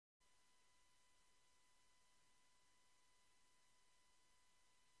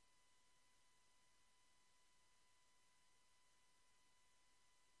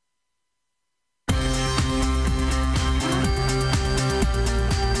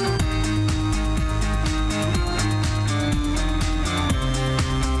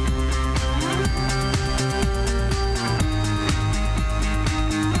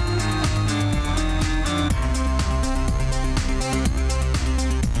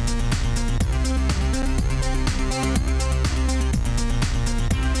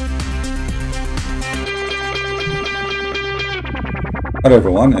Hello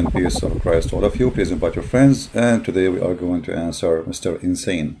everyone, and peace of Christ to all of you. Please invite your friends, and today we are going to answer Mr.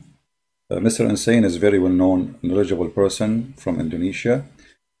 Insane. Mr. Insane is a very well-known, knowledgeable person from Indonesia,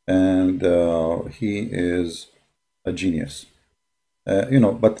 and he is a genius.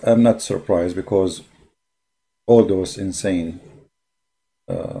 But I'm not surprised because all those insane,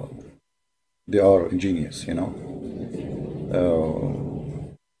 they are genius,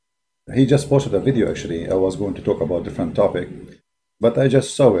 He just posted a video, actually. I was going to talk about a different topic, but I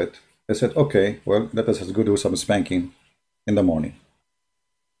just saw it. I said, okay, well, let us go do some spanking in the morning.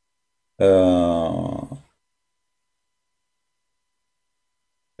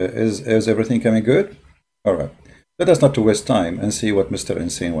 Is everything coming good? All right. Let us not to waste time and see what Mr.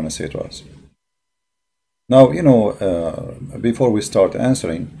 Insane want to say to us. Now, before we start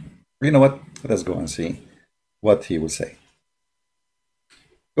answering, you know what? Let us go and see what he will say.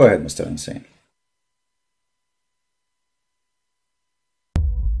 Go ahead, Mr. Insane.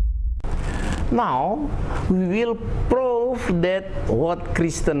 Now, we will prove that what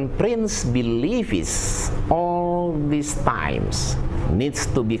Christian Prince believes all these times needs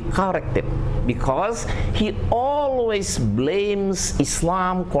to be corrected, because he always blames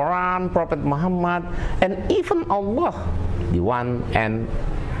Islam, Quran, Prophet Muhammad, and even Allah, the one and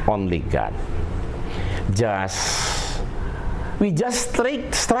only God. We just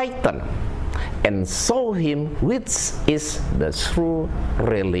straighten and show him which is the true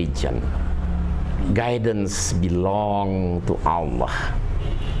religion. Guidance belongs to Allah.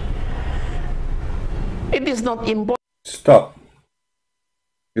 It is not important. Stop.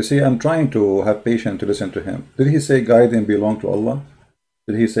 You see, I'm trying to have patience to listen to him. Did he say guiding belong to Allah?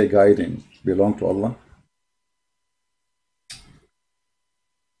 Did he say guiding belong to Allah?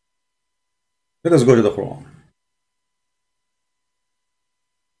 Let us go to the Quran.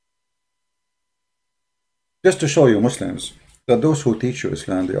 Just to show you, Muslims, that those who teach you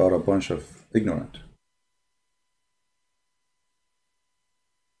Islam, they are a bunch of ignorant.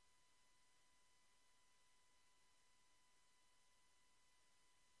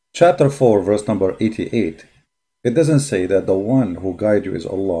 Chapter 4, verse number 88. It doesn't say that the one who guide you is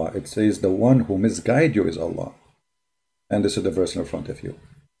Allah. It says the one who misguide you is Allah. And this is the verse in front of you.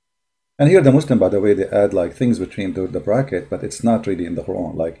 And here the Muslim, by the way, they add like things between the bracket, but it's not really in the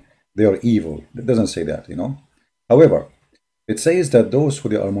Quran. Like they are evil. It doesn't say that, However, it says that those who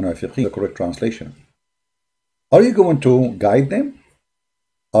they are munafiqeen, the correct translation. Are you going to guide them?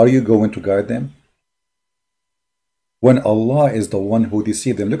 Are you going to guide them? When Allah is the one who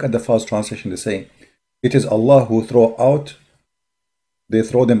deceived them. Look at the first translation. They say, it is Allah who they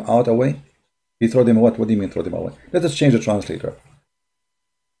throw them out away. He throw them what? What do you mean throw them away? Let us change the translator.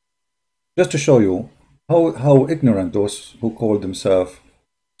 Just to show you how ignorant those who call themselves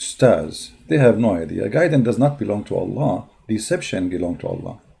stars. They have no idea. Guidance does not belong to Allah. Deception belongs to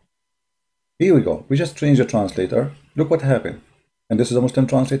Allah. Here we go. We just changed the translator. Look what happened. And this is a Muslim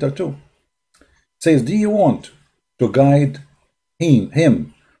translator too. It says, do you want to guide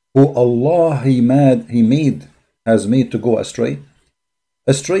him who Allah has made to go astray?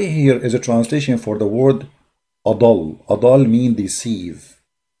 Astray here is a translation for the word adal. Adal means deceive.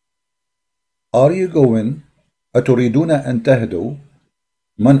 Are you going أتريدون أن تهدوا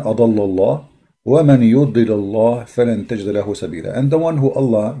من أضل الله وَمَنْ يُضِّلَ اللَّهِ فَلَنْ تَجْدَ لَهُ سَبِيلًا. And the one who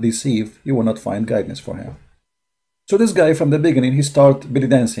Allah deceive, you will not find guidance for him. So this guy from the beginning, he start belly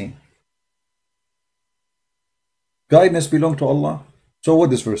dancing. Guidance belong to Allah. So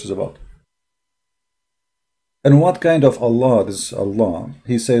what this verse is about? And what kind of Allah? This Allah,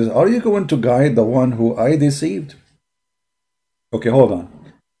 he says, are you going to guide the one who I deceived? Okay, hold on.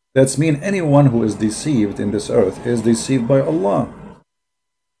 That's mean anyone who is deceived in this earth is deceived by Allah.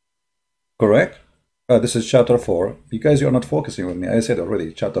 Correct? This is chapter 4. You guys, you're not focusing with me. I said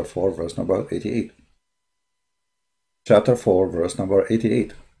already, chapter 4, verse number 88. Chapter 4, verse number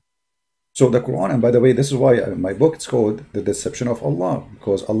 88. So the Quran, and by the way, this is why my book is called The Deception of Allah,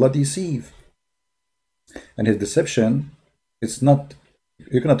 because Allah deceive. And his deception, it's not,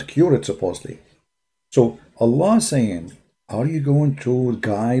 you cannot cure it supposedly. So Allah saying, are you going to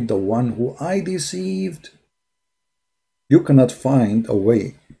guide the one who I deceived? You cannot find a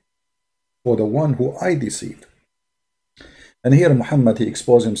way for the one who I deceived. And here Muhammad, he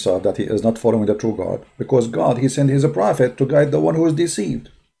exposed himself that he is not following the true God, because God, he sent his prophet to guide the one who is deceived.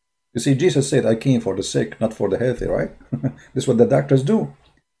 You see, Jesus said, I came for the sick, not for the healthy, right? This is what the doctors do.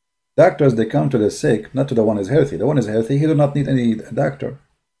 Doctors, they come to the sick, not to the one who is healthy. The one who is healthy, he do not need any doctor.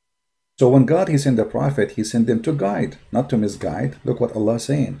 So when God, he sent the prophet, he sent them to guide, not to misguide. Look what Allah is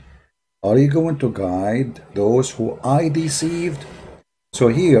saying. Are you going to guide those who I deceived? So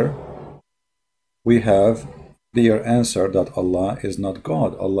here we have their answer that Allah is not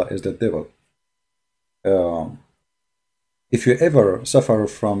God, Allah is the devil. If you ever suffer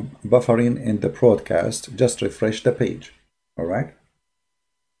from buffering in the broadcast, just refresh the page. All right?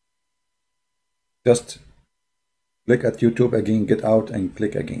 Just click at YouTube again, get out and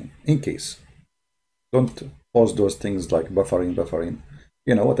click again, in case. Don't post those things like buffering.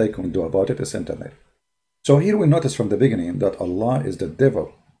 You know what I can do about it is internet. So here we notice from the beginning that Allah is the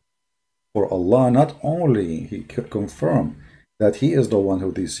devil. For Allah, not only He confirmed that He is the one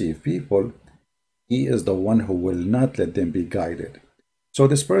who deceives people, He is the one who will not let them be guided. So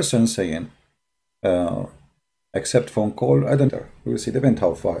this person saying, accept phone call, I don't know. We will see, depends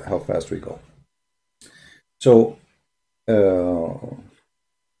how fast we go. So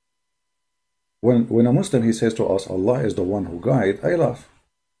when a Muslim he says to us, Allah is the one who guides, I laugh,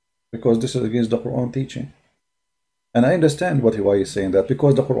 because this is against the Quran teaching. And I understand why he's saying that,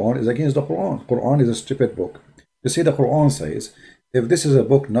 because the Quran is against the Quran. Quran is a stupid book. You see, the Quran says, if this is a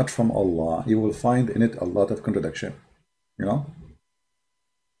book not from Allah, you will find in it a lot of contradiction. You know?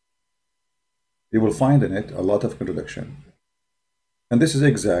 You will find in it a lot of contradiction. And this is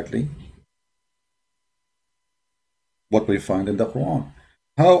exactly what we find in the Quran.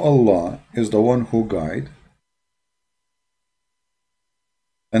 How Allah is the one who guides,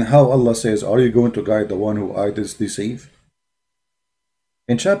 and how Allah says, are you going to guide the one who I deceive?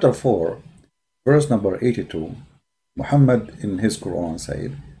 In chapter 4, verse number 82, Muhammad in his Quran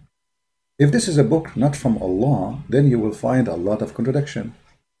said, if this is a book not from Allah, then you will find a lot of contradiction.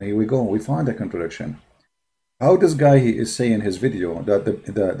 Here we go, we find a contradiction. How this guy he is saying in his video that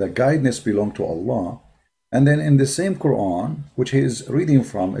the guidance belong to Allah, and then in the same Quran, which he is reading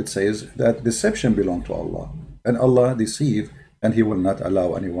from, it says that deception belong to Allah, and Allah deceive, and He will not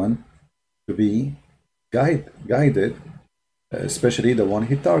allow anyone to be guided, especially the one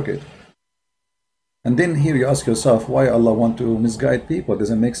He target. And then here you ask yourself, why Allah want to misguide people? It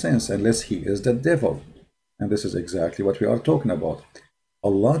doesn't make sense unless He is the devil. And this is exactly what we are talking about.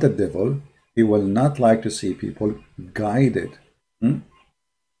 Allah, the devil, He will not like to see people guided.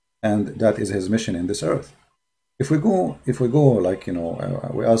 And that is His mission in this earth. If we go like, you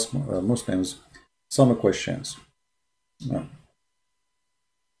know, we ask Muslims some questions.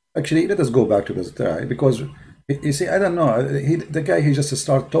 Actually, let us go back to this guy, because you see, I don't know, the guy, he just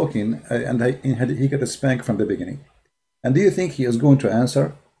start talking and he got a spank from the beginning. And do you think he is going to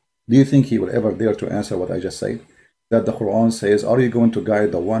answer? Do you think he will ever dare to answer what I just said? That the Quran says, are you going to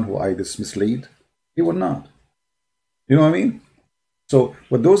guide the one who I mislead? He will not. You know what I mean? So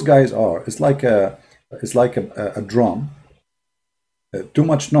what those guys are, it's like a drum, too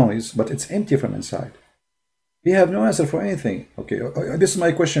much noise, but it's empty from inside. He have no answer for anything. Okay, this is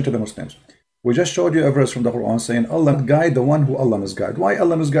my question to the Muslims. We just showed you a verse from the Quran saying Allah guide the one who Allah misguide. Why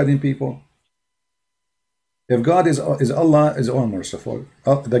Allah misguiding people? If God is Allah is all merciful,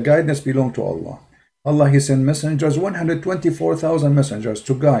 the guidance belong to Allah. Allah He sent messengers, 124,000 messengers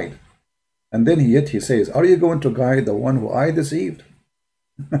to guide, and then yet He says, are you going to guide the one who I deceived?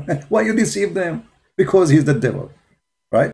 Why you deceive them? Because he's the devil.